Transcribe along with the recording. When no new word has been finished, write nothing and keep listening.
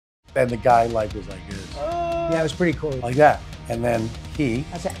And the guy like was like this, Yeah, it was pretty cool. like that. And then he,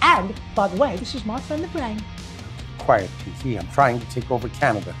 I said, and by the way, this is my friend the Brain. quiet, Pinky, I'm trying to take over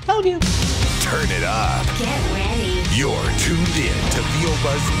Canada. Told you. Turn it up. Get ready. You're tuned in to VO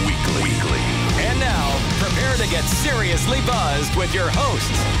Buzz Weekly. And now, prepare to get seriously buzzed with your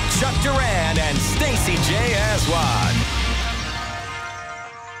hosts, Chuck Duran and Stacey J. Aswan.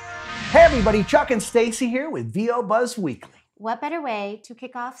 Hey everybody, Chuck and Stacey here with VO Buzz Weekly. What better way to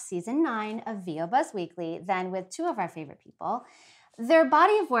kick off season 9 of VO Buzz Weekly than with two of our favorite people? Their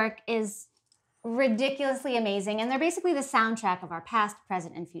body of work is ridiculously amazing, and they're basically the soundtrack of our past,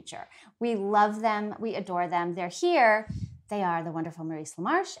 present, and future. We love them. We adore them. They're here. They are the wonderful Maurice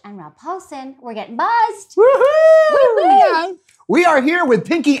LaMarche and Rob Paulson. We're getting buzzed. Woohoo! Woo-hoo! We are here with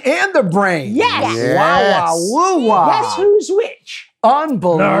Pinky and the Brain. Yes. Yes. Wow, wow, woo, wow. Guess who's which?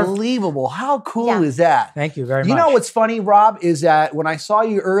 Unbelievable. How cool Yeah. is that? Thank you very much. You know what's funny, Rob, is that when I saw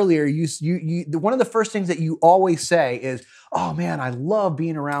you earlier, one of the first things that you always say is, oh man, I love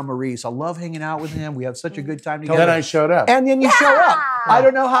being around Maurice. I love hanging out with him. We have such a good time together. Then I showed up. And then you show up. I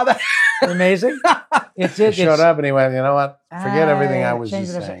don't know how that... Amazing. It He did. showed up and he went, you know what? Forget everything I was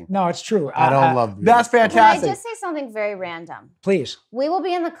changed just it. saying. No, it's true. I don't love you. That's Can I fantastic. just say something very random? Please. We will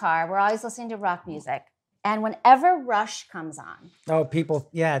be in the car. We're always listening to rock music. And whenever Rush comes on, Oh, people.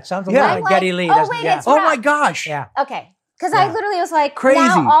 Yeah, it sounds a Yeah. little I'm like Geddy Lee. oh, doesn't wait, it? Yeah. it's Oh Rock. my gosh. Yeah. Okay. Because I Yeah. literally was like, Crazy.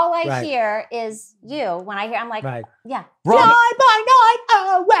 now all I Right. hear is you. When I hear, I'm like, Right. yeah. Rob, Fly by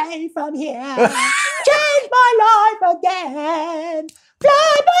night away from here. Change my life again.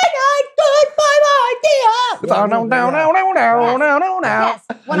 Fly by night, goodbye, my dear. no, no, no, no, no, no, no, no, no. Yes.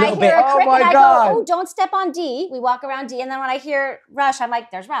 When A I little hear bit. a Oh cricket, my I God. go, oh, don't step on D. We walk around D. And then when I hear Rush, I'm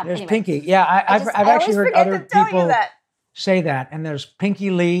like, there's Rob. There's Anyway, Pinky. Yeah, I've I actually always heard forget other to tell you people that. say that. And there's Pinky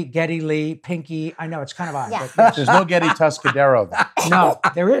Lee, Geddy Lee, Pinky. I know it's kind of odd. Yeah. But There's no Getty Tuscadero though, no,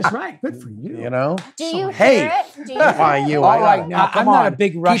 there is. Right. Good for you. you know? Do you Hey. hear it? Do you Why hear it? you? All I got right, it. now I'm come not on. a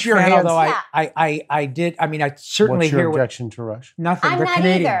big Rush Keep your fan, hands. although Yeah. I did. I mean, I certainly What's your hear what, objection to Rush? nothing. I'm They're not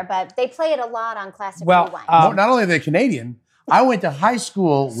Canadian. either, but they play it a lot on Classic Well, Rewind. Not only are they Canadian, I went to high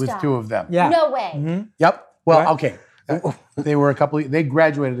school with Stop. two of them. Yeah. No way. Yep. Well, Right. okay. They were they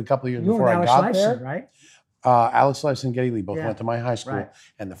graduated a couple of years You before and I Alex got Lifeson, there. right? Alex Lifeson and Geddy Lee both Yeah. went to my high school. Right.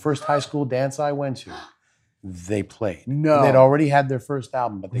 And the first high school dance I went to, they played. No. They'd already had their first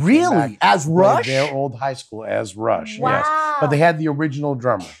album, but they came Really? back As played Rush? their old high school as Rush. Yes. Wow. But they had the original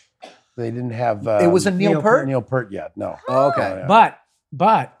drummer. They didn't have. It was a Neil Neil Peart? Neil Peart yet. No. Oh, okay. Yeah.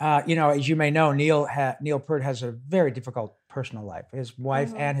 But you know, as you may know, Neil Peart has a very difficult personal life. His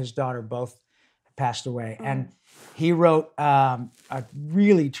wife and his daughter both passed away, and he wrote he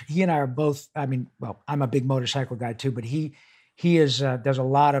and I are both. I mean, well, I'm a big motorcycle guy too, but he is does a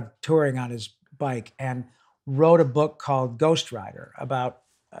lot of touring on his bike and wrote a book called Ghost Rider about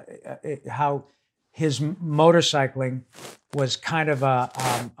how his motorcycling was kind of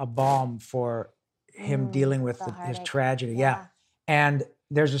a balm for him dealing with the his heartache. tragedy. Yeah. Yeah. And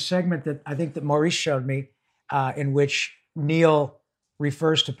there's a segment that I think that Maurice showed me in which Neil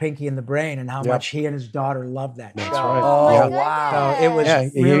refers to Pinky and the Brain and how Yep. much he and his daughter love that show. That's right. Oh, Yeah. wow. So it was Yeah,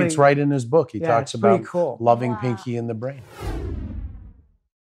 really, it's right in his book. He Yeah, talks it's pretty about cool. loving Wow. Pinky and the Brain.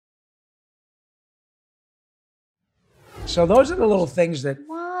 So those are the little things that,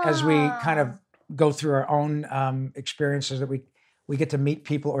 as we Wow. kind of go through our own experiences, that we get to meet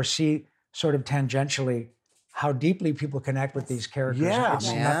people or see sort of tangentially how deeply people connect with these characters. Yeah,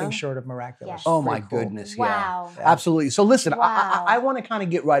 it's man. nothing short of miraculous. Yes. Oh Pretty my cool. goodness! Wow. Yeah, absolutely. So listen, Wow. I want to kind of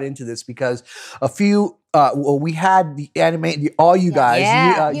get right into this because we had the all you guys,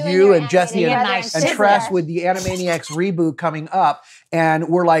 Yeah. you, You and your and Jesse animated and, brother and and Tress sister. with the Animaniacs reboot coming up, and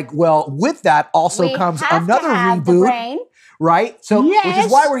we're like, well, with that also We comes have another to have the reboot. Brain. Right, so which is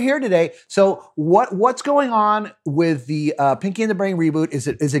Yes. why we're here today. So what's going on with the Pinky and the Brain reboot? Is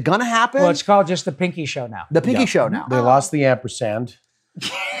it going to happen? Well, it's called just the Pinky Show now. the Pinky Yeah. Show now. They lost the ampersand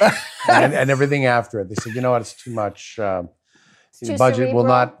and everything after it. They said, you know what, it's too much. The too budget will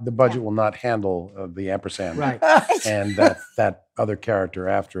cerebral. will not handle the ampersand. Right. And that other character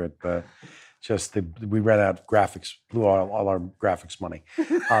after it. We ran out of graphics, blew all our graphics money.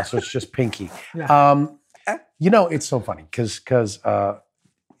 So it's just Pinky. Yeah. You know, it's so funny because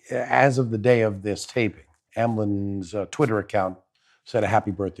as of the day of this taping, Amblin's Twitter account said a happy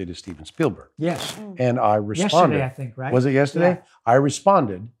birthday to Steven Spielberg. Yes. And I responded. Yesterday, I think, right? Was it yesterday? Yeah. I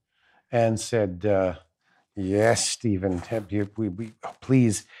responded and said, yes, Steven,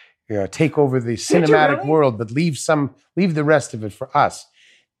 please take over the you cinematic really? world, but leave the rest of it for us.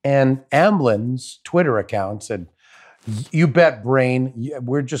 And Amblin's Twitter account said, You bet, Brain.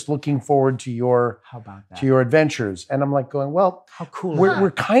 We're just looking forward to your How about that? to your adventures. And I'm like going, well, How cool we're, is that?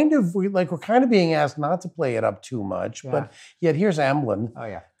 we're kind of being asked not to play it up too much, Yeah. but yet here's Amblin. Oh,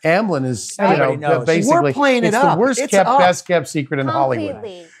 yeah. Amblin is, Everybody knows. basically We're playing it it's up. the worst It's kept, up. best kept secret in Hollywood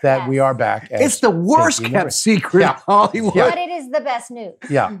Completely, that we yes. are back. as It's the worst Pinky and the Brain. kept secret Yeah. in Hollywood. But it is the best news.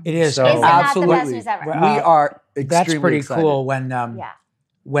 Yeah, It is. So- Is it not the best Absolutely. news ever? Well, We are That's extremely pretty excited. cool when Yeah.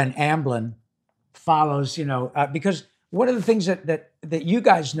 when Amblin follows, because one of the things that you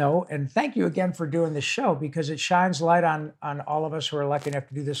guys know, and thank you again for doing this show, because it shines light on all of us who are lucky enough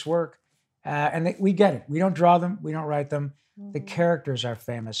to do this work. And we get it. We don't draw them. We don't write them. The characters are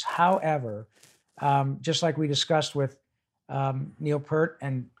famous. However, just like we discussed with Neil Peart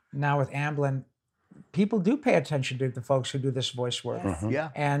and now with Amblin, people do pay attention to the folks who do this voice work. Yes. Yeah.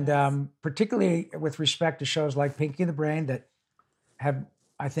 And particularly with respect to shows like Pinky and the Brain that have,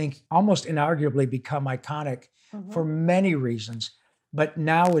 I think, almost inarguably become iconic for many reasons. But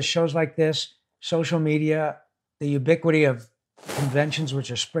now with shows like this, social media, the ubiquity of conventions,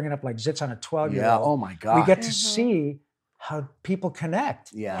 which are springing up like zits on a 12-year-old. Yeah. Oh my God. We get to see how people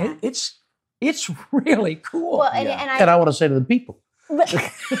connect. Yeah. It's really cool. Well, and, Yeah. and and I, I want to say to the people, but,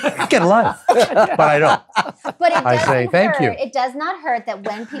 get alive, but I don't. but it I doesn't say thank hurt. you. It does not hurt that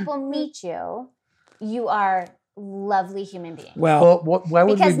when people meet you, you are lovely human beings. well, Why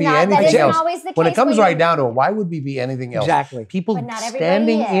would Because we be that anything isn't else? always the When it case comes when right you- down to it, why would we be anything else? exactly. People But not everybody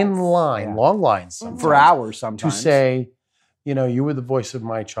standing in is. line, Yeah. long lines, sometimes, For hours to sometimes. say, you were the voice of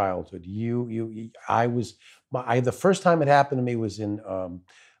my childhood. The first time it happened to me was in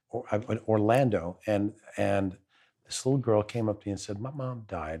Orlando, and this little girl came up to me and said, "My mom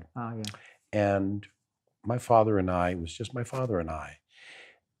died, Oh, yeah. and my father and I, it was just my father and I,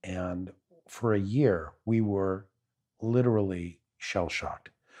 and for a year we were literally shell shocked.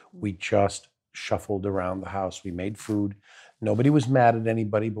 We just shuffled around the house. We made food. Nobody was mad at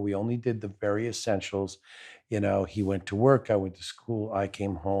anybody, but we only did the very essentials. He went to work, I went to school, I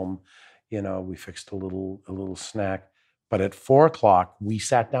came home, we fixed a little snack. But at 4:00, we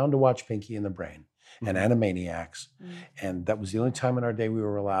sat down to watch Pinky and the Brain and Animaniacs. And that was the only time in our day we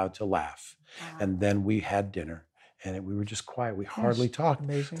were allowed to laugh. And then we had dinner, and we were just quiet. We hardly talked.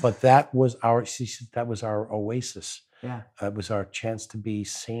 Amazing. But that was our oasis. Yeah. It was our chance to be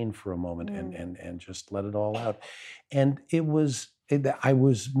sane for a moment and just let it all out. And I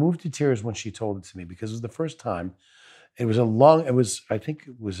was moved to tears when she told it to me, because it was the first time. I think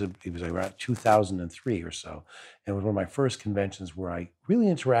it was around 2003 or so. And it was one of my first conventions where I really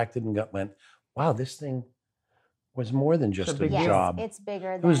interacted and went, wow, this thing was more than just a big yes, job. it's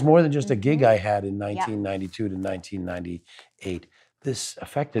bigger It was than- more than just a gig Mhm. I had in 1992 to 1998. This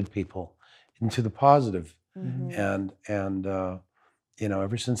affected people into the positive. Mhm. And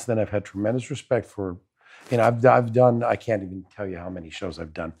ever since then, I've had tremendous respect for, I've done, I can't even tell you how many shows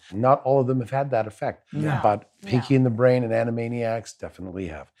I've done. Not all of them have had that effect, No. but Pinky and the Brain and Animaniacs definitely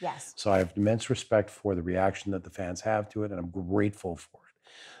have. Yes. So I have immense respect for the reaction that the fans have to it, and I'm grateful for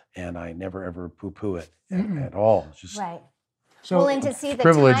it. And I never ever poo-poo it at all. It's just Right. So Well, and to see the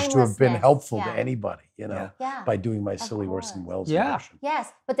privileged to have been timelessness, helpful yeah. to anybody, Yeah. by doing my Of silly Orson course. Welles Yeah. impression.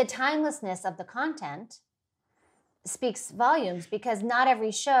 Yes, but the timelessness of the content speaks volumes, because not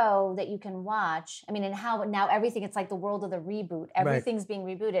every show that you can watch, and how now everything, it's like the world of the reboot. Everything's being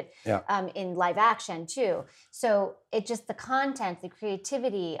rebooted Yeah. in live action too. So it just, the content, the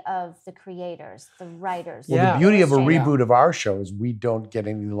creativity of the creators, the writers. Well, Yeah. the beauty of a illustrators. reboot of our show is we don't get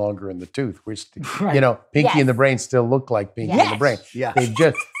any longer in the tooth. We're, Right. Pinky and the Yes. Brain still look like Pinky and the Yes. Brain. Yeah.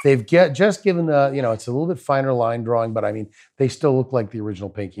 Just given it's a little bit finer line drawing, but they still look like the original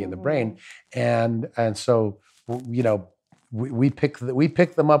Pinky and the Brain, and so we pick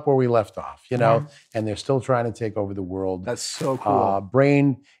them up where we left off, and they're still trying to take over the world. That's so cool.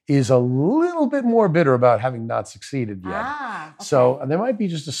 Brain is a little bit more bitter about having not succeeded yet. Okay. So there might be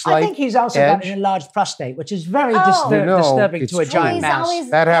just a slight I think he's also got edge. an enlarged prostate, which is very Oh. disturbing it's to a true. giant He's mouse.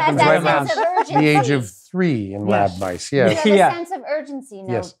 always That happens has right that now. sense of urgency. The age of 3 in Yes. lab mice. He Yes. has a Yeah. sense of urgency.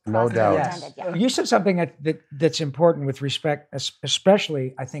 No, Yes, no cross doubt. intended, yeah. You said something that's important with respect,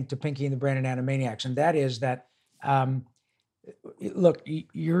 especially, I think, to Pinky and the Brain and Animaniacs, and that is that, look,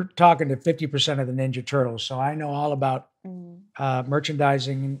 you're talking to 50% of the Ninja Turtles, so I know all about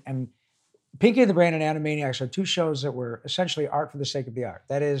merchandising. And Pinky and the Brain and Animaniacs are two shows that were essentially art for the sake of the art.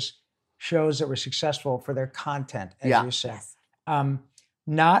 That is, shows that were successful for their content, as Yeah. you said. Yes.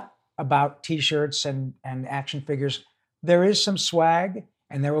 Not about T-shirts and action figures. There is some swag,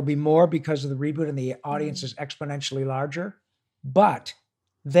 and there will be more because of the reboot, and the audience is exponentially larger. But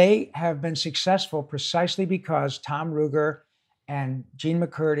they have been successful precisely because Tom Ruegger And Gene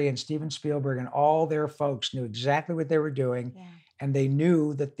McCurdy and Steven Spielberg and all their folks knew exactly what they were doing. Yeah. And they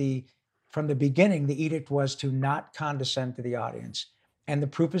knew that from the beginning, the edict was to not condescend to the audience. And the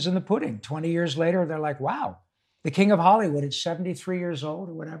proof is in the pudding. 20 years later, they're like, wow, the king of Hollywood at 73 years old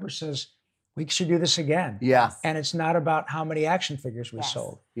or whatever says, we should do this again. Yeah. And it's not about how many action figures we Yes.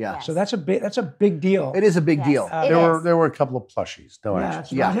 sold. Yeah. Yes. So that's a big deal. It is a big Yes. deal. It There is. were a couple of plushies. No Yeah, action.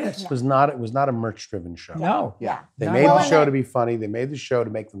 it's Yeah. not hits. It was not a merch-driven show. No. Yeah. They Not made at the all. show to be funny. They made the show to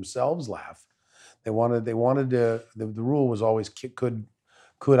make themselves laugh. They wanted to. The rule was always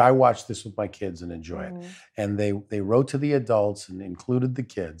could I watch this with my kids and enjoy it? And they wrote to the adults and included the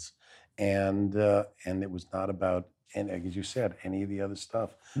kids, and it was not about, and as you said, any of the other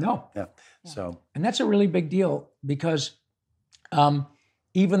stuff. No. Yeah. So And that's a really big deal because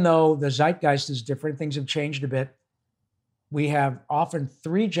even though the zeitgeist is different, things have changed a bit. We have often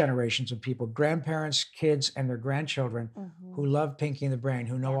 3 generations of people, grandparents, kids, and their grandchildren who love Pinky and the Brain,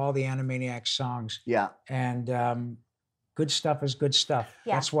 who know all the Animaniacs songs. Yeah. And good stuff is good stuff.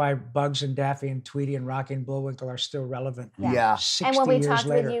 Yeah. That's why Bugs and Daffy and Tweety and Rocky and Bullwinkle are still relevant. Yeah. 60 And when we years talked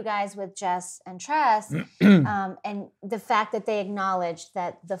later. with you guys with Jess and Tress, and the fact that they acknowledged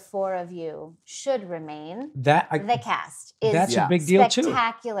that the 4 of you should remain, the cast is that's a big deal too.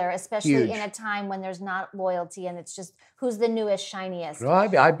 spectacular, especially Huge. in a time when there's not loyalty and it's just who's the newest, shiniest. well, I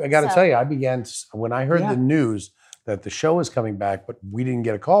got to So- tell you, I began when I heard Yeah. the news that the show was coming back, but we didn't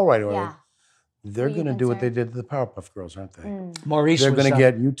get a call right away. Yeah. They're Were you going to do what they concerned? did to the Powerpuff Girls, aren't they? Maurice They're was, going to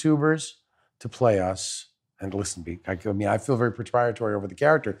get YouTubers to play us. And listen, I mean, I feel very proprietary over the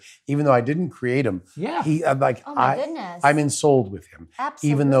character, even though I didn't create him. Yeah. Oh my goodness. I'm ensouled with him,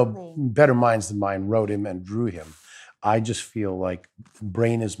 Absolutely. even though better minds than mine wrote him and drew him. I just feel like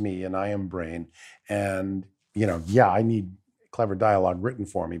Brain is me, and I am Brain. And I need clever dialogue written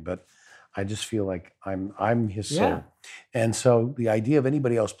for me, but I just feel like I'm his soul. Yeah. And so the idea of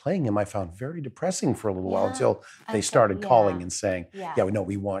anybody else playing him, I found very depressing for a little while Yeah. until they Okay, started calling yeah. and saying, Yeah. "Yeah, no,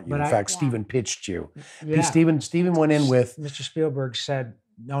 we want you." But In fact, Yeah. Steven pitched you. Yeah. Steven went in with, Mr. Spielberg said,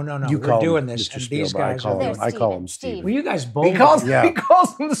 no, you we're call doing him this. Mr. And these Spielberg. guys are. There's I call him Steve. Steve. Well, you guys bowl. He calls, Yeah. he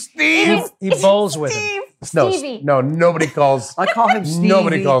calls him Steve. He bowls with him. No, Stevie. no, nobody calls. I call him Steve.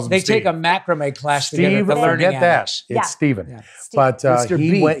 Nobody calls him They Steve. take a macrame class together Steve, at the learning forget that. annex. It's Yeah. Steven. Yeah. Steve. But Mr.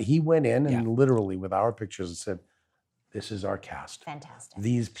 B. he went in and Yeah. literally with our pictures and said, "This is our cast. Fantastic.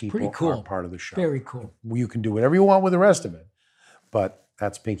 These people pretty cool. are part of the show. Very cool. You can do whatever you want with the rest of it, but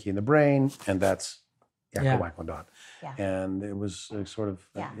that's Pinky and the Brain, and that's Yakko Yeah. Wacko Dot." Yeah. And it was sort of,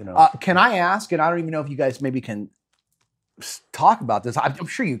 Yeah. Can I ask, and I don't even know if you guys maybe can talk about this. I'm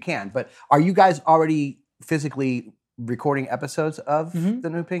sure you can, but are you guys already physically recording episodes of the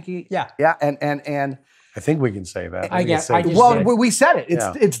new Pinky? Yeah. Yeah. And I think we can say that. I think get- it's safe I to just well, did. we said it.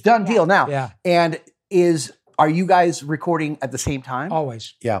 It's done deal now. Yeah. And are you guys recording at the same time?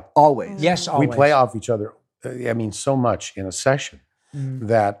 Always. yeah. Always. Yes, always. We play off each other. I mean, so much in a session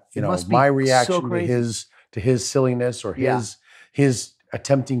that It must be my so reaction crazy. to his silliness or Yeah. his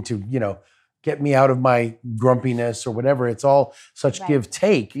attempting to get me out of my grumpiness or whatever. It's all such Right. give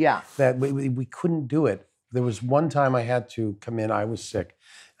take Yeah. that we couldn't do it. There was one time I had to come in. I was sick,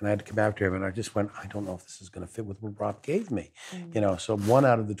 and I had to come after him, and I just went, I don't know if this is going to fit with what Rob gave me. So 1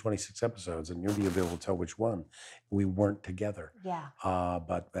 out of the 26 episodes, and you'll be able to tell which one, we weren't together. Yeah.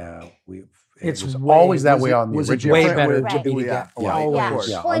 But it It's was way- always that was way it- on the was it original. Way different better with- to be yeah. together. Yeah. Always.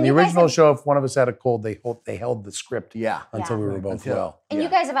 Yeah. Yeah. Well, On and the you guys original have- show, if one of us had a cold, they held the script Yeah. until we were both Until- well. And you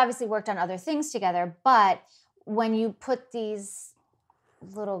guys have obviously worked on other things together, but when you put these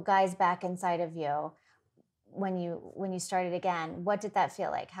little guys back inside of you, when you started again, what did that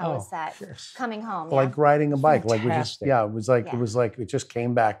feel like? How was that yes. coming home? Like riding a bike. Like we just, Fantastic. it was like it just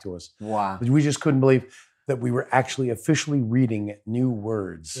came back to us. Wow. We just couldn't believe that we were actually officially reading new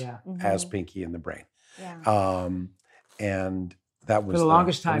words Yeah. as Pinky and the Brain. Yeah. And that was For the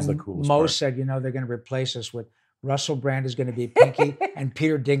longest that was time, the coolest Mo part. said, they're going to replace us with Russell Brand is going to be Pinky and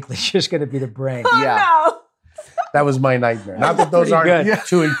Peter Dinklage is going to be the Brain. Yeah. That was my nightmare. Not that those Pretty aren't good.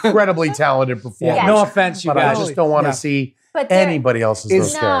 two incredibly talented Yeah. performers, No offense, you but I guys. just don't want to Yeah. see But there- anybody else's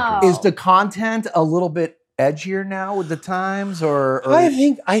Is- those characters. Is the content a little bit edgier now with the times, or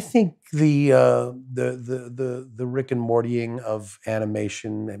I think the Rick and Mortying of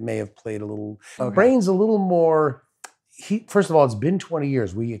animation may have played a little. Brain's a little more. First of all, it's been 20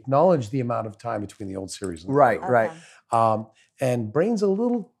 years. We acknowledge the amount of time between the old series. And the right, new. right? And Brain's a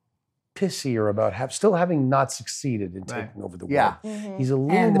little pissier about still having not succeeded in taking over the Yeah. world. He's a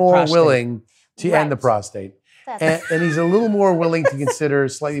little And the more prostate. willing to Right. end the prostate. and he's a little more willing to consider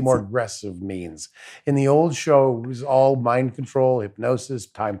slightly more aggressive means. In the old show, it was all mind control, hypnosis,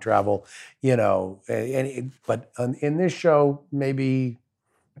 time travel, but in this show, maybe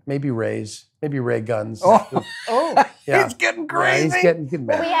ray guns. Oh, Yeah. it's getting Yeah, crazy. he's getting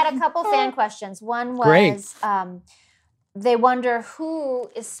Well, we mad. had a couple fan questions. One Great. was they wonder who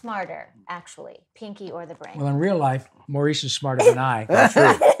is smarter, actually, Pinky or the brain. Well, in real life, Maurice is smarter than I. Not true.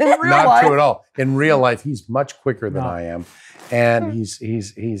 In real Not life. true at all. In real life, he's much quicker than No. I am, and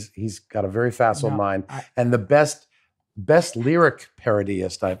he's got a very facile No, mind. I- And the best lyric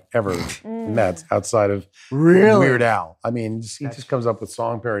parodyist I've ever met outside of Really? Weird Al. I mean, he just comes up with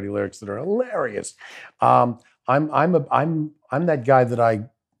song parody lyrics that are hilarious. I'm that guy that I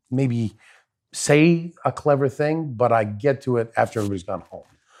maybe say a clever thing, but I get to it after everybody's gone home.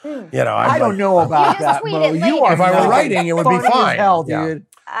 I don't know about just that, tweet Mo. it You later. are If I were fucking writing, it would be funny as fine. hell, Yeah. dude.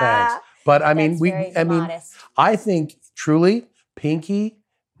 Thanks. But I mean, That's very modest. I think truly Pinky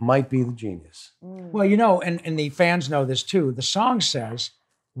might be the genius. Well, and the fans know this too. The song says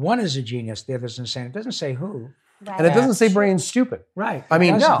one is a genius, the other's insane. It doesn't say who. Right. And it doesn't say brain's stupid. Right. I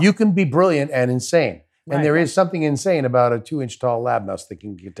mean, It doesn't. you can be brilliant and insane. And Right. there is something insane about a 2-inch tall lab mouse that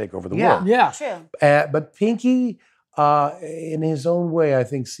can take over the Yeah. world. Yeah. True. But Pinky, in his own way, I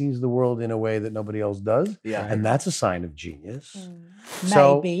think sees the world in a way that nobody else does. Yeah. And that's a sign of genius. Mm.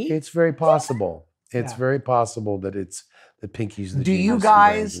 So Maybe. it's very possible. It's Yeah. very possible that Pinky's the Do genius. you and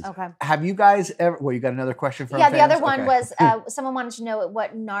guys- brains is- Okay. Have you guys ever? Well, you got another question from Yeah, the fans? other one Okay. was someone wanted to know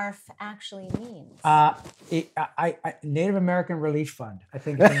what NARF actually means. Native American Relief Fund. I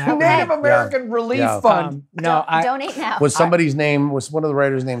think. It's an acronym. Native American Relief Yeah. Fund. No, I. Donate now. Was somebody's name, was one of the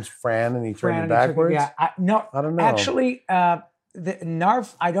writers' names Fran and he turned Fran, it backwards? Yeah, no. I don't know. Actually, the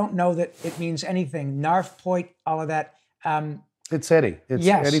NARF. I don't know that it means anything. NARF, point, all of that. It's Eddie. It's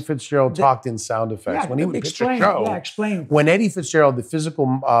Yes. Eddie Fitzgerald talked in sound effects. Yeah, When he would pitch a explain. show, Yeah, explain. when Eddie Fitzgerald, the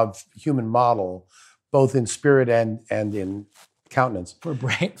physical human model, both in spirit and in countenance, For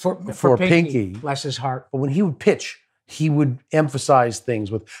brain, for Pinky. bless his heart. but when he would pitch, he would emphasize things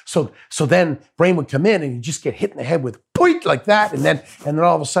with so then Brain would come in and he'd just get hit in the head with point like that, and then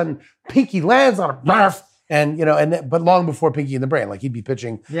all of a sudden Pinky lands on a barf, and but long before Pinky and the Brain, like he'd be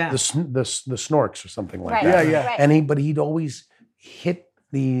pitching Yeah. the Snorks or something like Right. that. Yeah, yeah. Right. And but he'd always hit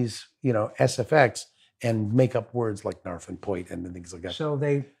these SFX and make up words like narf and point and things like that. So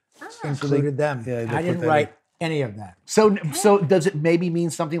they included them. yeah, they I put didn't that write any of that. So does it maybe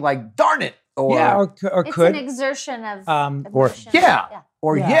mean something like "darn it" or Yeah, or It's could. an exertion of or emotion. yeah,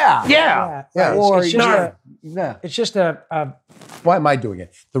 or yeah, yeah, Yeah. or It's just narf. a- yeah? It's just a why am I doing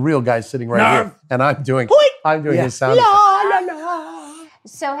it? The real guy's sitting right here, and I'm doing Yeah. his sound. effect.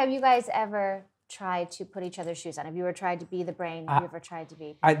 So have you guys ever tried to put each other's shoes on? Have you ever tried to be the Brain? Have you ever tried to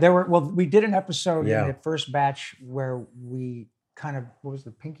be? we did an episode Yeah. in the first batch where we kind of, what was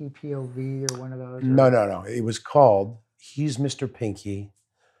the Pinky POV or one of those? No. It was called "He's Mr. Pinky,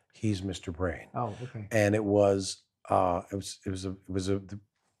 He's Mr. Brain," Oh, okay. and it was a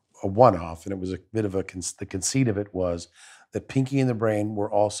one-off, and it was a bit of the conceit of it was that Pinky and the Brain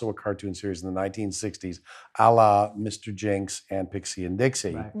were also a cartoon series in the 1960s, a la Mr. Jinx and Pixie and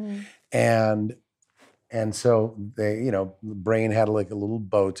Dixie. Right. And so they, Brain had like a little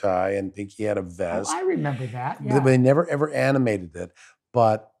bow tie and Pinky had a Oh, vest. I remember that. But Yeah. they never ever animated it.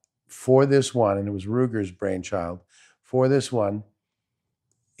 But for this one, and it was Ruger's brainchild, for this one,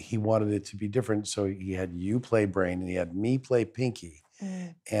 he wanted it to be different. So he had you play Brain and he had me play Pinky.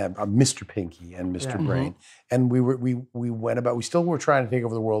 And Mr. Pinky and Mr. Yeah. Brain, and we went about. We still were trying to take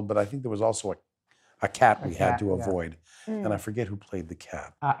over the world, but I think there was also a cat we had cat, to yeah. avoid, and I forget who played the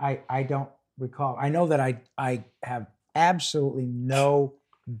cat. I don't recall. I know that I have absolutely no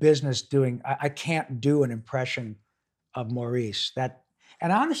business doing. I can't do an impression of Maurice.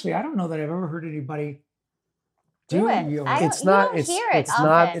 And honestly, I don't know that I've ever heard anybody Do it. your- I don't- It's you not. don't It's hear it it's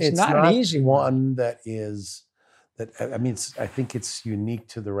not. often. It's not an easy one that is. That I mean, I think it's unique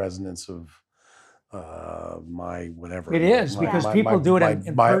to the resonance of my whatever. It is, because people do it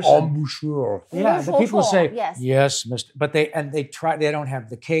in person. embouchure. Yeah, the people say Yes. yes, Mr. But they try. They don't have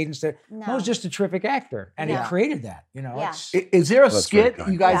the cadence. No. Mo's just a terrific actor, and Yeah. he created that. Yeah. It's, Is there a That's very skit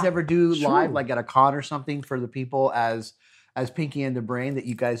kind. you guys Yeah. ever do live, Sure. like at a con or something, for the people as Pinky and the Brain that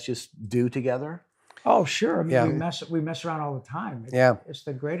you guys just do together? oh, sure. I mean, Yeah. we mess around all the time. Yeah. It's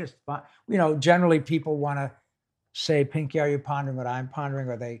the greatest fun. Generally people want to say, Pinky, are you pondering what I'm pondering?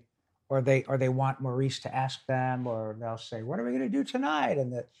 Or they want Maurice to ask them, or they'll say, what are we going to do tonight?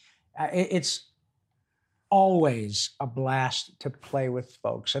 And it's always a blast to play with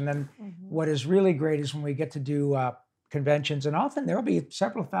folks. And then what is really great is when we get to do conventions, and often there'll be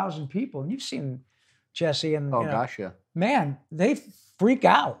several thousand people, and you've seen Jesse, and Oh you know, gosh, yeah, man, they freak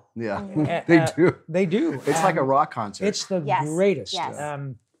out. yeah, Uh, they uh, do. They do. It's like a And rock concert. It's the Yes, greatest. yes.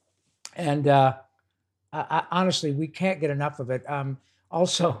 Honestly, we can't get enough of it.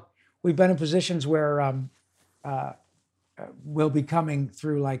 Also, we've been in positions where we'll be coming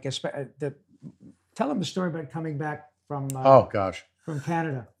through like tell them the story about coming back from Oh gosh. from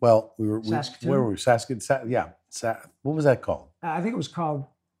Canada. Well, Saskatoon? where were we? Saskatoon. Yeah. What was that called? I think it was called.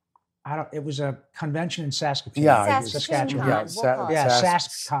 It was a convention in Saskatoon. Yeah, Saskatchewan. Yeah, We'll call it. Yeah,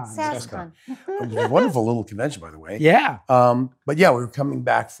 Sask- SaskCon. SaskCon. It was a wonderful little convention, by the way. Yeah. But yeah, we were coming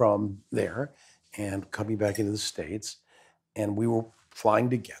back from there and coming back into the States, and we were flying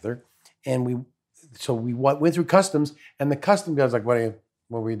together, and we went through customs, and the custom guy was like, "What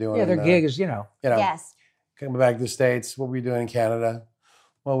were you doing?" Yeah, their gig is, you know, Yes. coming back to the States. What were you doing in Canada?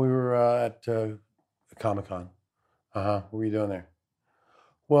 Well, we were at Comic-Con. What were you doing there?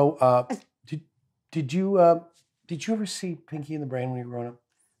 Well, did you ever see Pinky and the Brain when you were growing up?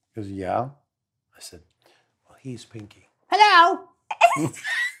 He goes, yeah. I said, well, he's Pinky. Hello.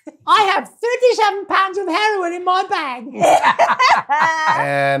 I have 37 pounds of heroin in my bag.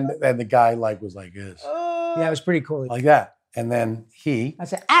 And the guy was like this, Yeah, it was pretty cool. like that. And then I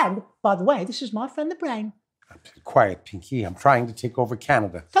said, and by the way, this is my friend the Brain. I said, quiet, Pinky. I'm trying to take over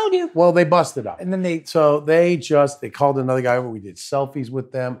Canada. Told you. Well, they busted up. And then they They called another guy over. We did selfies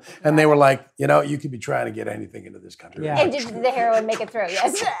with them. And they were like, you could be trying to get anything into this country. Yeah. And did the heroin make it through?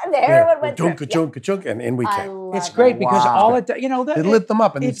 Yes. The heroin went through. Chunk, chunk, and in we I came. love it's great it. because Wow. all it It lit them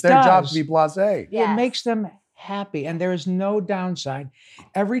up, and it it's their job does. to be blasé. It Yes. makes them happy, and there is no downside.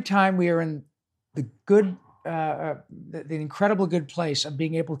 Every time we are in the good, the incredible good place of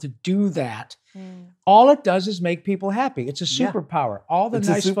being able to do that, all it does is make people happy. It's a Yeah. superpower. All the It's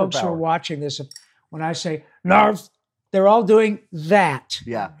a nice folks who are superpower. watching this, when I say Narv, they're all doing that,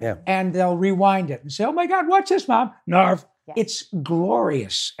 Yeah. and they'll rewind it and say, "Oh my God, watch this, Mom, Narv." Yeah. It's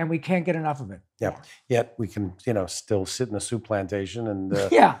glorious, and we can't get enough of it. Yeah. Yet we can, still sit in a soup plantation and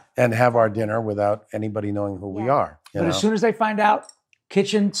Yeah, and have our dinner without anybody knowing who we Yeah. are. but as soon as they find out,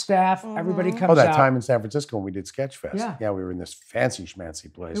 kitchen staff, everybody comes Oh, that out. time in San Francisco when we did Sketchfest. Yeah. We were in this fancy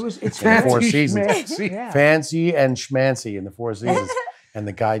schmancy place. It's in the Four fancy Seasons. schmancy. Yeah. Fancy and schmancy in the Four Seasons. And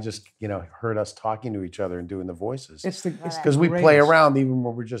the guy just, heard us talking to each other and doing the voices. It's Because we play greatest. around even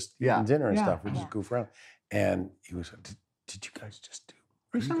when we're just eating Yeah. dinner and Yeah. stuff. We Yeah. just goof around. And he was like, did you guys just do?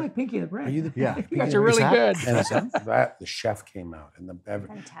 You sound like Pinky the Brain. Are you the Yeah. You guys are really good. And the chef came out and every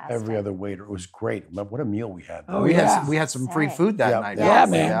Fantastic. other waiter. It was great. What a meal we had. Oh, we yeah. had some free Say. food that Yeah. night. Yeah, Yes.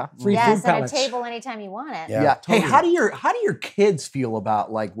 man. Yeah. Free Yes, food at a pellets. table anytime you want it. Yeah. Yeah. Hey, totally. how do your kids feel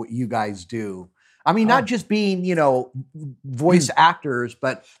about like what you guys do? I mean, not just being, voice actors,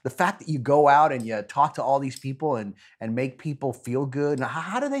 but the fact that you go out and you talk to all these people and make people feel good. Now,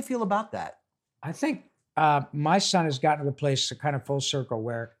 how do they feel about that? I think my son has gotten to the place, kind of full circle,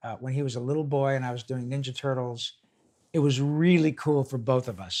 where when he was a little boy and I was doing Ninja Turtles, it was really cool for both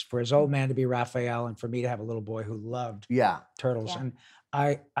of us, for his old man to be Raphael and for me to have a little boy who loved Yeah. turtles. Yeah. And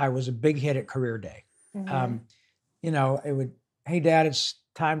I was a big hit at career day. Mhm. It would, hey, Dad, it's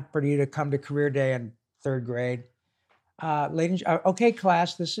time for you to come to career day in third grade. Okay,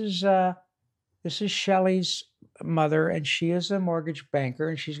 class, this is Shelley's mother, and she is a mortgage banker,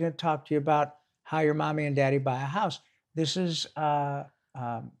 and she's going to talk to you about how your mommy and daddy buy a house. This is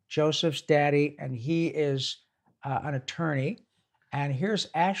Joseph's daddy, and he is an attorney. And here's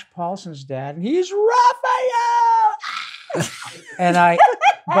Ash Paulson's dad, and he's Raphael.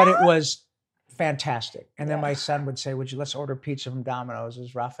 But it was fantastic. And then my son would say, let's order pizza from Domino's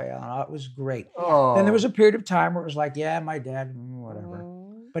as Raphael. And it was great. Oh. Then there was a period of time where it was like, yeah, my dad, whatever.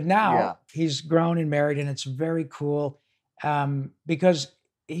 But now Yeah. he's grown and married, and it's very cool because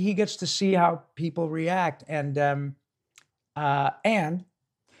he gets to see how people react. And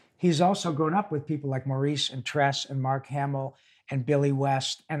he's also grown up with people like Maurice and Tress and Mark Hamill and Billy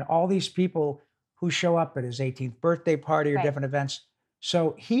West and all these people who show up at his 18th birthday party or Right. different events.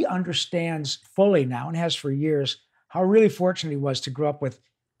 So he understands fully now, and has for years, how really fortunate he was to grow up with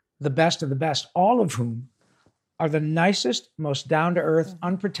the best of the best, all of whom are the nicest, most down-to-earth,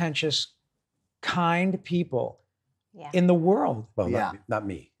 unpretentious, kind people Yeah. in the world. Well, Yeah. not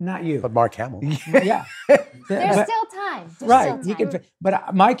me, Not you. but Mark Hamill. Yeah. There's But- still time. There's right. Still time.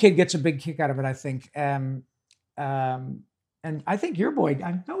 But my kid gets a big kick out of it, I think. And I think your boy,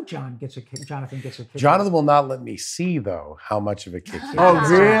 I know Jonathan gets a kick. Jonathan will not let me see though how much of a kick. he Oh, gets.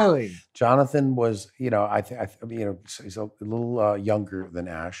 really? Jonathan was, he's a little younger than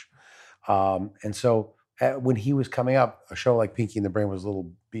Ash, and so when he was coming up, a show like Pinky and the Brain was a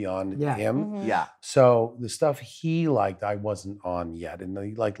little beyond Yeah. him. Yeah. So the stuff he liked, I wasn't on yet. And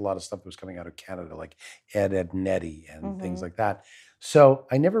he liked a lot of stuff that was coming out of Canada, like Ed Nettie and things like that. So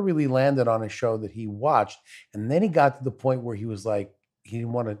I never really landed on a show that he watched. And then he got to the point where he was like, he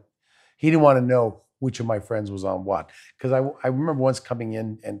didn't want to know which of my friends was on what. Because I remember once coming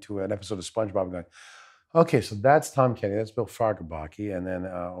into an episode of SpongeBob and going, okay, so that's Tom Kenny, that's Bill Fargabaki, and then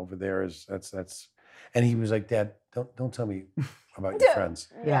over there is that's. And he was like, Dad, don't tell me about your friends.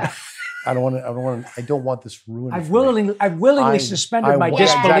 Yeah. I don't want this ruined. I've for me. willingly suspended my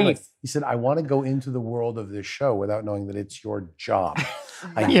disbelief. He said, I want to go into the world of this show without knowing that it's your job.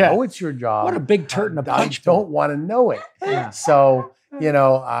 I Yeah. know it's your job. What a big turd in a I punch bowl. don't want to know it. Yeah. So, and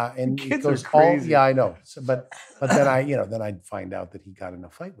it Kids are goes crazy. yeah, I know. So, but then then I'd find out that he got in a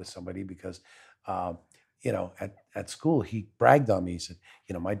fight with somebody because, at school he bragged on me. He said,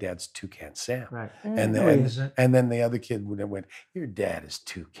 my dad's Toucan Sam. Right. And No, he then, isn't. and then the other kid went, your dad is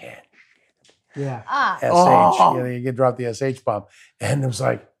Toucan. Yeah. Ah. SH. Oh. You get dropped the SH bomb. And it was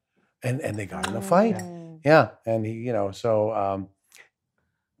like, and they got in a fight. Yeah. And he,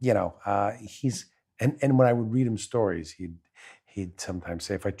 he's, and when I would read him stories, he'd sometimes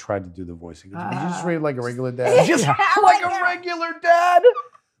say, if I tried to do the voice, he goes, would you just read like a regular dad? Just like a regular dad.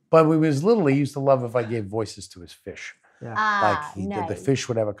 But when he was little, he used to love if I gave voices to his fish. Yeah. Like he did. The Nice. fish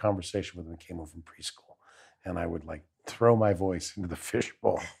would have a conversation with him and came home from preschool. And I would like throw my voice into the fish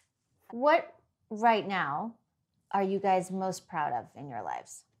bowl. What right now are you guys most proud of in your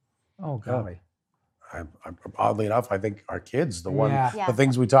lives? Oh, golly. Oddly enough, I think our kids, Yeah. the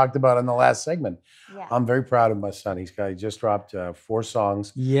things we talked about in the last segment. Yeah. I'm very proud of my son. He just dropped 4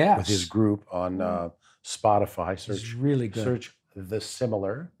 songs Yes. with his group on Spotify. It's Search really good. Search The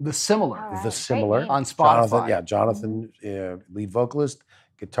Similar. The similar. All right. The Great Similar name. On Spotify. Jonathan, lead vocalist,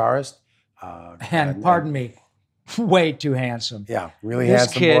 guitarist, And pardon me, way too handsome. yeah, really This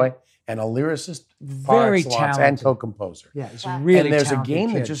handsome kid, boy, and a lyricist, par very excellence, and talented. co-composer. Yeah, it's Wow. a really and there's a talented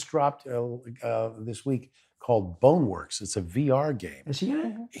game that kid. just dropped this week called Boneworks. It's a VR game. Is he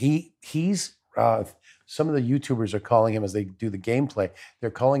in it? He's some of the YouTubers are calling him as they do the gameplay. They're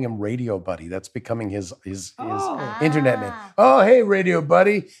calling him Radio Buddy. That's becoming his Oh. internet name. Ah. Oh, hey, Radio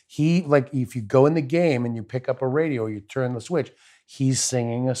Buddy. He if you go in the game and you pick up a radio, you turn the switch. He's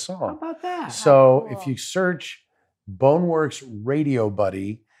singing a How song. about that? So cool. if you search Boneworks Radio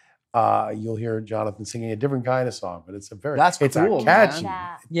Buddy, you'll hear Jonathan singing a different kind of song, but it's That's it's cool, a catchy,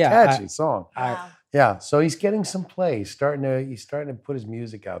 man. Yeah, catchy song. Wow. Yeah, so he's getting some play. He's starting to put his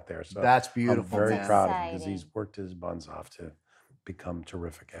music out there. So That's I'm beautiful. very man. proud of him because Exciting. he's worked his buns off to become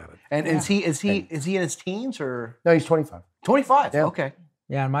terrific at it. And is he in his teens or No, he's 25. 25? Yeah. Okay.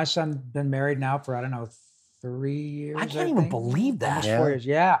 Yeah, and my son's been married now for, I don't know, 3 years. I can't even think. believe that. Almost Yeah. 4 years.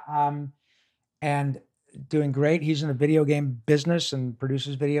 Yeah. And doing great. He's in the video game business and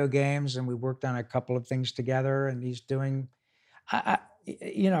produces video games, and we worked on a couple of things together. And he's doing,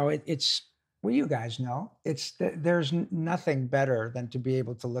 it's well, you guys know, there's nothing better than to be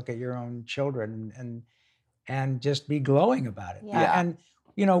able to look at your own children and just be glowing about it. Yeah. And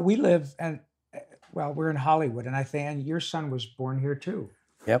we live we're in Hollywood, and I think and your son was born here too.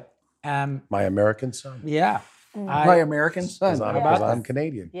 Yep, my American son. Yeah. My American son. Because about that? I'm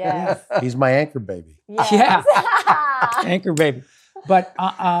Canadian. Yes. He's my anchor baby. Yeah. Anchor baby. But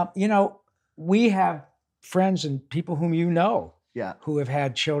we have friends and people whom you know Yeah. who have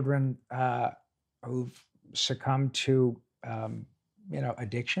had children who've succumbed to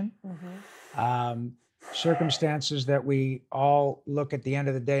addiction, circumstances that we all look at the end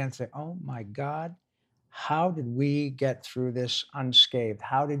of the day and say, "Oh my God, how did we get through this unscathed?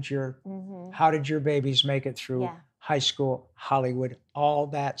 How did your babies make it through Yeah. high school, Hollywood, all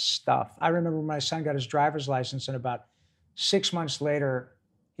that stuff?" I remember when my son got his driver's license, and about 6 months later,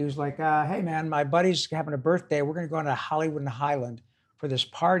 he was like, "Hey man, my buddy's having a birthday. We're going to go to Hollywood and Highland for this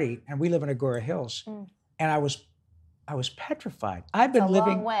party, and we live in Agoura Hills." And I was petrified. I've been It's a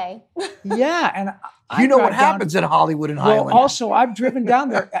living, long way. yeah, and I You know what drive down- happens in Hollywood and Well, Highland. also I've driven down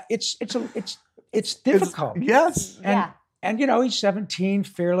there. It's difficult. Yes. And he's 17,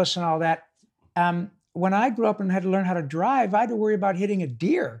 fearless and all that. When I grew up and had to learn how to drive, I had to worry about hitting a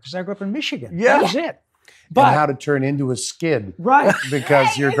deer because I grew up in Michigan. Yeah. That was it. And how But to turn into a skid right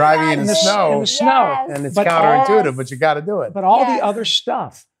because you're driving in the in the snow, snow. and it's But counterintuitive, all- but you got to do it. But all Yes. the other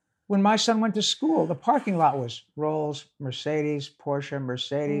stuff. When my son went to school, the parking lot was Rolls, Mercedes, Porsche,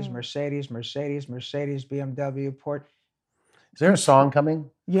 Mercedes, Mercedes, Mercedes, Mercedes, BMW, Porsche. Is there a song coming?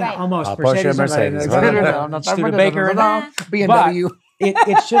 Yeah, Right. almost. Porsche, Mercedes. Studebaker. BMW.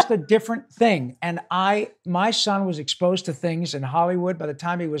 It's just a different thing. And my son was exposed to things in Hollywood by the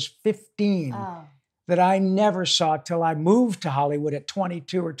time he was 15 Oh. that I never saw till I moved to Hollywood at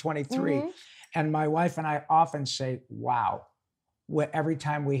 22 or 23. Mhm. And my wife and I often say, wow, every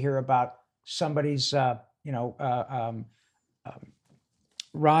time we hear about somebody's,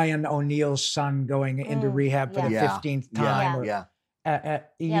 Ryan O'Neal's son going into rehab for the Yeah. 15th time. Or, Yeah.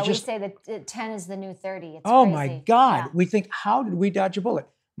 you Yeah, just, we say that 10 is the new 30. It's oh crazy. my God. Yeah. We think, how did we dodge a bullet?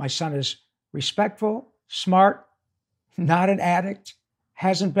 My son is respectful, smart, not an addict,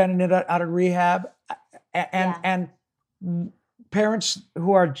 hasn't been in and out of rehab, and parents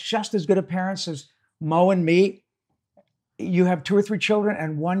who are just as good of parents as Mo and me. You have 2 or 3 children,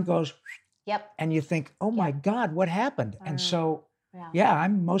 and one goes, Yep. and you think, oh my God, what happened? And so, Yeah. yeah,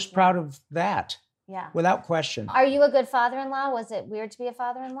 I'm most proud of that, Yeah. without question. Are you a good father-in-law? Was it weird to be a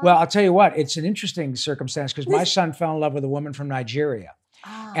father-in-law? Well, I'll tell you what, it's an interesting circumstance because my son fell in love with a woman from Nigeria.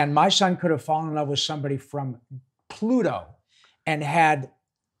 Ah. And my son could have fallen in love with somebody from Pluto and had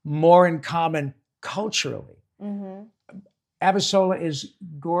more in common culturally. Mhm. Abisola is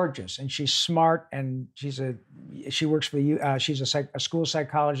gorgeous and she's smart and she works for she's a school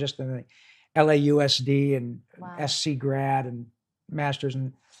psychologist in the LAUSD and Wow. SC grad and masters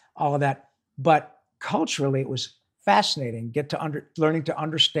and all of that. But culturally, it was fascinating. Learning to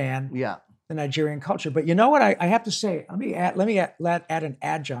understand Yeah. the Nigerian culture. But you know what I have to say? Let me add an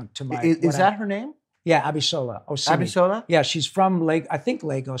adjunct to my. Is that her name? Yeah, Abisola Osimi. Abisola? Yeah, she's from I think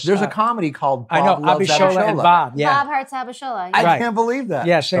Lagos. There's a comedy called I know Bob Loves Abishola and Bob. Yeah, Bob Hearts Abishola. I Right. can't believe that.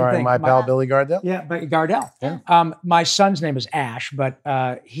 yeah, same Starring thing. my pal Billy Gardell. Yeah, but Gardell. Yeah. My son's name is Ash, but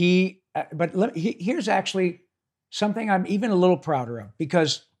here's actually something I'm even a little prouder of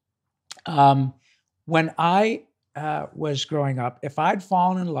because when I was growing up, if I'd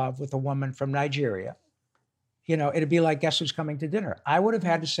fallen in love with a woman from Nigeria, it'd be like, guess who's coming to dinner? I would have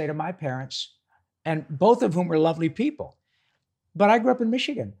had to say to my parents, and both of whom were lovely people, but I grew up in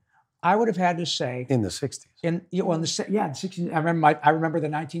Michigan. I would have had to say In the 60s. in the 60s. I remember the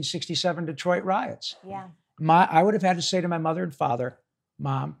 1967 Detroit riots. Yeah. I would have had to say to my mother and father,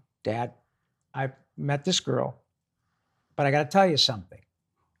 Mom, Dad, I met this girl, but I got to tell you something.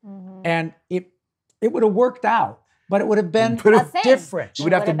 Mhm. And it would have worked out, but it would have been Would A have- thing. different. You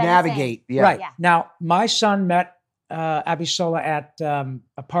would have to Would've been a thing. navigate. Yeah. Right. Yeah. Now, my son met Abisola at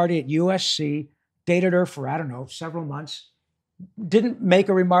a party at USC, dated her for, I don't know, several months, didn't make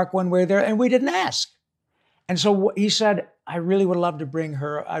a remark one way or there, and we didn't ask. And so he said, I really would love to bring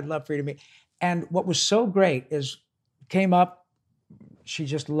her. I'd love for you to meet. And what was so great is came up, she's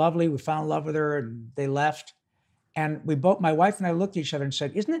just lovely. We found love with her and they left. And my wife and I looked at each other and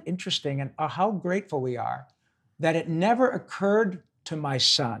said, isn't it interesting and how grateful we are that it never occurred to my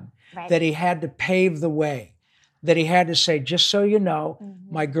son Right. that he had to pave the way, that he had to say, just so you know,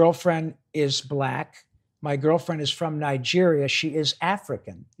 Mhm. my girlfriend is Black. My girlfriend is from Nigeria. She is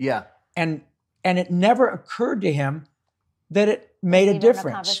African. Yeah. And it never occurred to him that it made a Even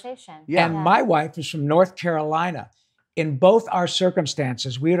difference. conversation. Yeah. And my wife is from North Carolina. In both our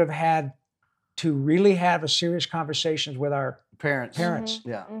circumstances, we would have had to really have a serious conversations with our Parents. parents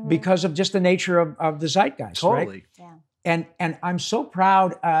Yeah. Mhm. because of just the nature of the zeitgeist, right? Totally. Yeah. And I'm so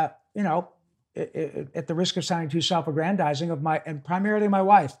proud, at the risk of sounding too self-aggrandizing and primarily my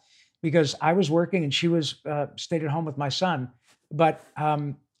wife, because I was working and she was stayed at home with my son. But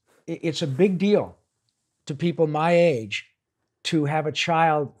it's a big deal to people my age to have a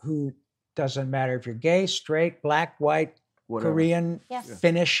child who doesn't matter if you're gay, straight, Black, white, Whatever. Korean, Yes.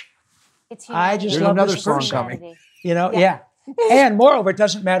 Finnish. It's I humanity. just There's love another this song person. coming. Humanity. Yeah. And moreover, it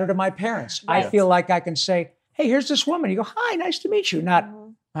doesn't matter to my parents. I Right. feel like I can say, hey, here's this woman. You go, hi, nice to meet you. Not,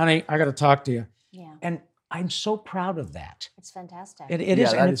 Mhm. honey, I got to talk to you. Yeah. And I'm so proud of that. It's fantastic. It Yeah,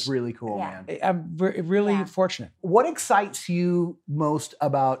 is. that And is really cool, Yeah. man. I'm really Yeah. fortunate. What excites you most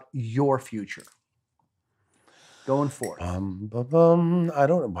about your future going forward? I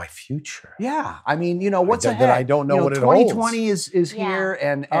don't know my future. Yeah, I mean, what's that ahead? I don't know what it 2020 is Yeah. here,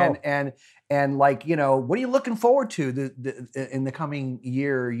 and like what are you looking forward to in the coming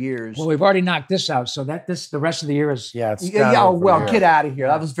years? Well, we've already knocked this out. So the rest of the year is, Yeah, it's yeah, downhill from well, here. get out of here.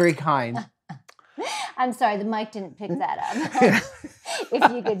 That was very kind. I'm sorry, the mic didn't pick that up.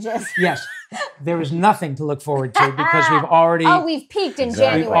 If you could just. yes, there is nothing to look forward to because we've already, Oh, we've peaked in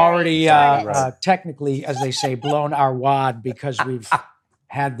Exactly. we've January. already Darn it. technically, as they say, blown our wad because we've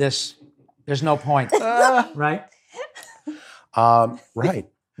had this. There's no point, right? Right.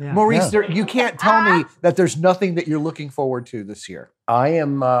 Yeah. Maurice, you can't tell me that there's nothing that you're looking forward to this year. I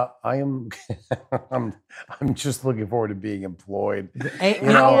am. I'm just looking forward to being employed. And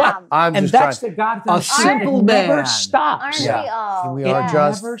You know, what? I'm And just that's trying. the God A thing. simple It never man. stops. Aren't Yeah. we all? We It are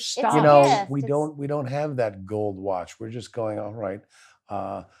just. never stops. You know, gift. we It's- don't have that gold watch. We're just going, all right.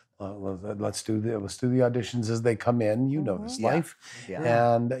 let's do the auditions as they come in. You know this Yeah. life,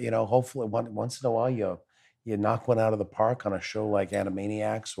 Yeah. and hopefully once in a while you knock one out of the park on a show like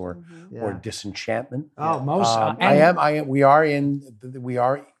Animaniacs or Yeah. Disenchantment. Oh, most. We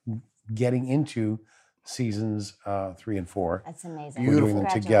are getting into seasons 3 and 4. That's amazing. We're doing them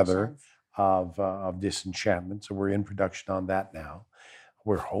together Congratulations. of Disenchantment, so we're in production on that now.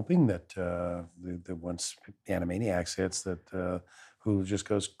 We're hoping that the once Animaniacs hits, that Hulu just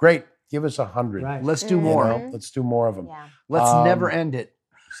goes, great, give us 100. Right. Let's do You more. know, let's do more of them. Yeah. Let's never Um, end it.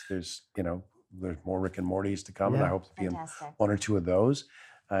 There's more Rick and Morty's to come, and I hope to be in Fantastic. 1 or 2 of those.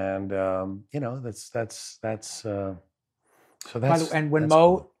 And so By that's the, and when that's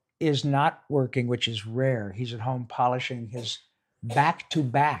Mo cool. is not working, which is rare, he's at home polishing his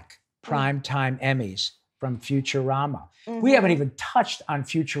back-to-back primetime Emmys from Futurama. We haven't even touched on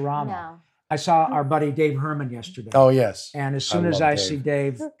Futurama. No. I saw our buddy Dave Herman yesterday. Oh yes, And as soon as love I Dave. see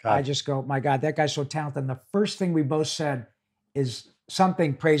Dave, I God. just go, my God, that guy's so talented. And the first thing we both said is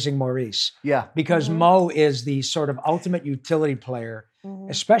something praising Maurice, Yeah. because Mo is the sort of ultimate utility player,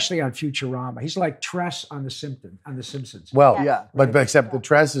 Mm-hmm. especially on Futurama. He's like Tress on The Simpsons. Well, Yeah. but except the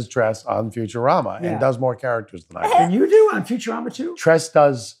Tress is Tress on Futurama Yeah. and does more characters than I do. Can you do on Futurama too? Tress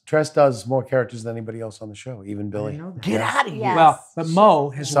does more characters than anybody else on the show, even Billy. know that. Get out of here. Yes. Well, but Mo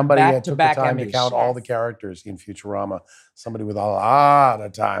has Somebody won had took the back-to-back time to Emmys. count all the Yes. characters in Futurama. Somebody with a lot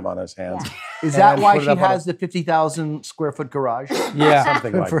of time on his hands. Yeah. Is that And why put it she up on has the 50,000 square foot garage? Yeah.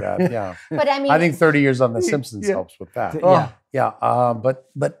 Something like that. Yeah. But I mean, I think 30 years on The Simpsons Yeah. helps with that. Yeah. Yeah.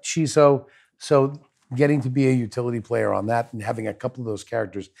 But she's so getting to be a utility player on that and having a couple of those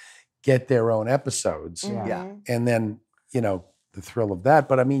characters get their own episodes, Yeah. and then the thrill of that.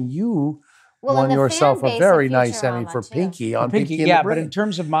 But I mean, you well, won and the fan yourself base a of very nice Emmy Futurama, for too. Pinky on Pinky, Pinky and yeah, the but Brain, in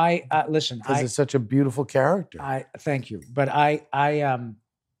terms of my listen, because it's such a beautiful character. I thank you, but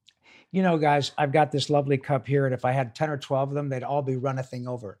guys, I've got this lovely cup here, and if I had 10 or 12 of them, they'd all be runnething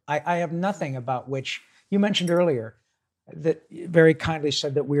over. I have nothing about which you mentioned earlier that very kindly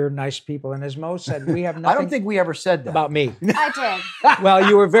said that we're nice people, and as Mo said, we have nothing I don't think we ever said that. about me. I did. Well,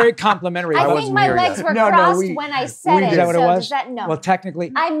 you were very complimentary. I about think wasn't my here legs yet. were No, crossed we- when I said it. Is that what it so was? Does that, no. Well,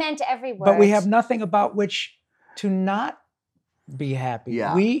 technically, I meant every word. but we have nothing about which to not be happy.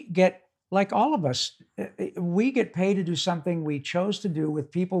 Yeah. We get, like all of us, we get paid to do something we chose to do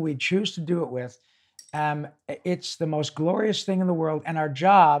with people we choose to do it with. It's the most glorious thing in the world. And our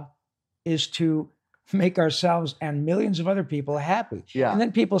job is to make ourselves and millions of other people happy. Yeah. And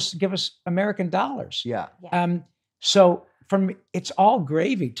then people give us American dollars. Yeah. So it's all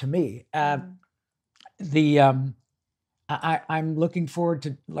gravy to me. I'm looking forward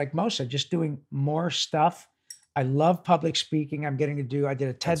to, like Mo said, just doing more stuff. I love public speaking. I did a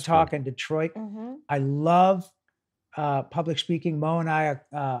TED That's Talk good. in Detroit. Mhm. I love public speaking. Mo and I,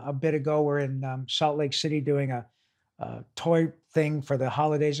 a bit ago, were in Salt Lake City doing a toy thing for the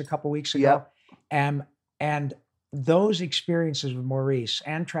holidays a couple weeks ago. And those experiences with Maurice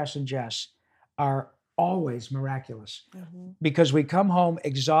and Tress and Jess are always miraculous because we come home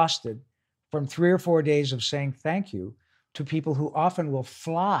exhausted from 3 or 4 days of saying thank you to people who often will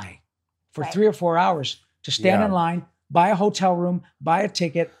fly for Right. 3 or 4 hours to stand Yeah. in line, buy a hotel room, buy a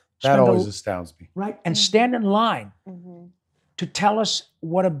ticket, That spend always astounds me. right, and stand in line Mhm. to tell us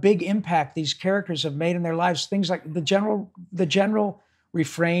what a big impact these characters have made in their lives. Things like the general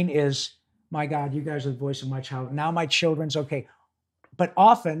refrain is, "My God, you guys are the voice of my child. Now my children's okay." But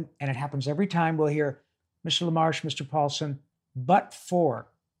often, and it happens every time, we'll hear, "Mr. LaMarche, Mr. Paulson, but for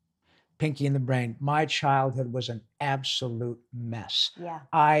Pinky and the Brain, my childhood was an absolute mess. Yeah.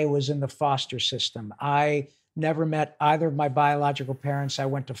 I was in the foster system. I never met either of my biological parents. I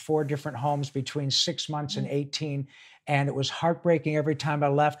went to 4 different homes between 6 months and 18, and it was heartbreaking every time I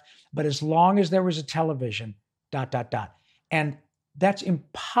left. But as long as there was a television, ... And that's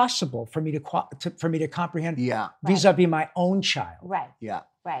impossible for me to comprehend Yeah. vis-a-vis my own child. Right. Yeah.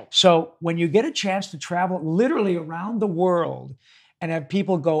 Right. So when you get a chance to travel literally around the world and have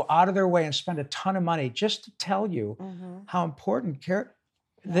people go out of their way and spend a ton of money just to tell you Mhm. how important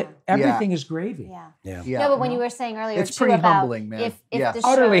that Yeah. everything is gravy. Yeah. Yeah. Yeah. No, but when you were saying earlier, It's too, pretty about humbling, man. If Yeah. the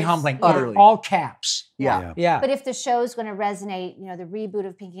Utterly shows- humbling. yeah. Utterly. All caps. Yeah. Yeah. But if the show's going to resonate, the reboot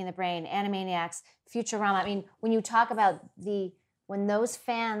of Pinky and the Brain, Animaniacs, Futurama. I mean, when you talk about when those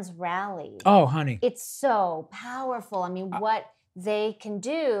fans rallied, Oh, honey. it's so powerful. I mean, what they can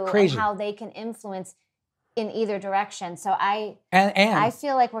do Crazy. and how they can influence in either direction. So I And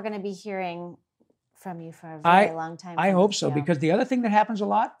feel like we're going to be hearing from you for a I- very long time. I from hope this so, show. because the other thing that happens a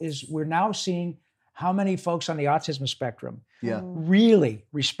lot is we're now seeing how many folks on the autism spectrum Yeah. really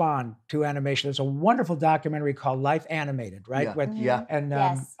respond to animation. There's a wonderful documentary called Life Animated, right? Yeah. With- Yeah. And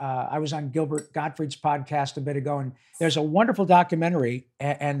Yes. I was on Gilbert Gottfried's podcast a bit ago, and there's a wonderful documentary.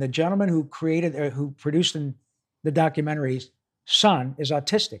 And the gentleman who produced the documentary's son is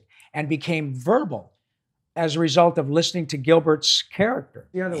autistic and became verbal as a result of listening to Gilbert's character.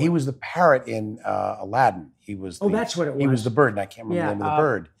 The other He one. was the parrot in Aladdin. He was. Oh, the- that's what it He was was. the bird, and I can't remember Yeah, the name of the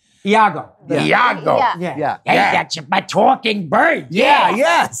bird. Iago. Iago. Yeah. Yeah. Yeah. Hey, that's my talking bird. Yeah.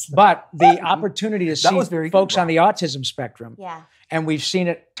 Yes. But the opportunity to see was very good, folks Rob. on the autism spectrum, Yeah. and we've seen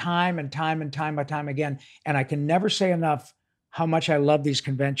it time and time again. And I can never say enough how much I love these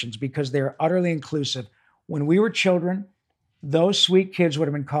conventions because they're utterly inclusive. When we were children, those sweet kids would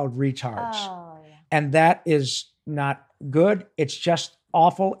have been called retards. Oh, yeah. And that is not good. It's just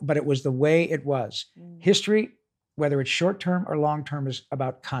awful, but it was the way it was. History, whether it's short term or long term, is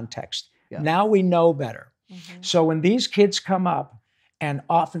about context. Yeah. Now we know better. So when these kids come up, and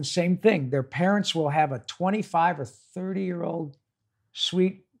often same thing, their parents will have a 25 or 30-year-old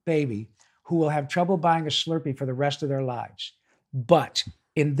sweet baby who will have trouble buying a Slurpee for the rest of their lives. But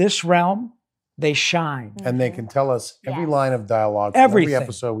in this realm, they shine. And they can tell us every Yes. line of dialogue from every Everything.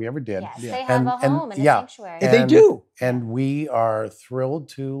 episode we ever did. Yes, Yeah. they have a And- home and yeah. a sanctuary. They do. And we are thrilled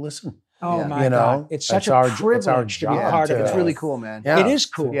to listen. Oh Yeah. my You know, God. It's such that's a our- it's our privilege to be job part of to- it. It's really cool, man. Yeah. It is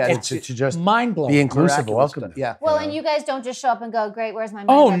cool. Yeah, it's to just mind blowing. Be inclusive. Miraculous Welcome stuff. them. Yeah. Well, and you guys don't just show up and go, "Great, where's my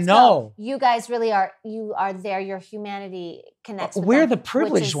money? Oh, Let's no. go." You guys really are. You are there. Your humanity connects. with We're them, the which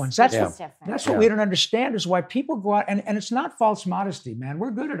privileged is- ones. That's which what is different. That's what Yeah. we don't understand is why people go out and it's not false modesty, man.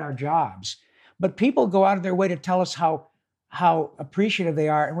 We're good at our jobs, but people go out of their way to tell us how appreciative they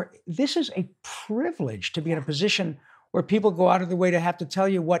are. And this is a privilege to be in a position where people go out of their way to have to tell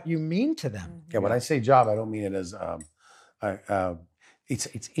you what you mean to them. Yeah, when I say job, I don't mean it as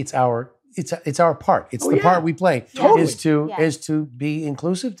it's our part. It's Oh, the yeah. part we play Totally. Yeah. is to be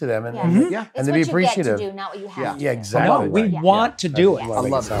inclusive to them and, Yes. and, Yeah. It's and to what be you appreciative. get to do, not what you have Yeah. to Yeah, do. exactly. No, we right. want to do it. That's I what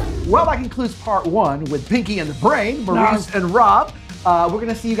love make it sound. it. Well, that concludes part one with Pinky and the Brain, Maurice and Rob. We're going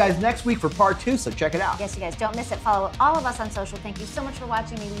to see you guys next week for part two, so check it out. Yes, you guys don't miss it. Follow all of us on social. Thank you so much for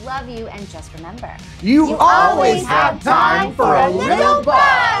watching. We love you, and just remember, You always have time for a little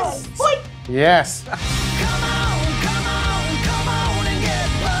buzz. Yes. Come on and get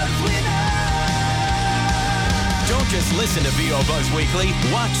buzzed with us. Don't just listen to VO Buzz Weekly.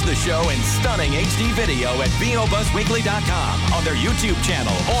 Watch the show in stunning HD video at VOBuzzWeekly.com, on their YouTube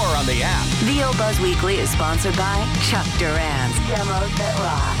channel, or on the app. VO Buzz Weekly is sponsored by Chuck Duran's Demos That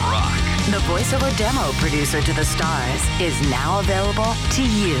Rock. The voiceover demo producer to the stars is now available to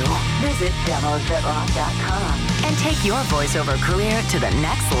you. Visit demosthatrock.com and take your voiceover career to the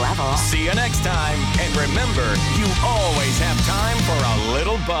next level. See you next time. And remember, you always have time for a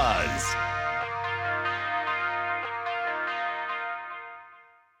little buzz.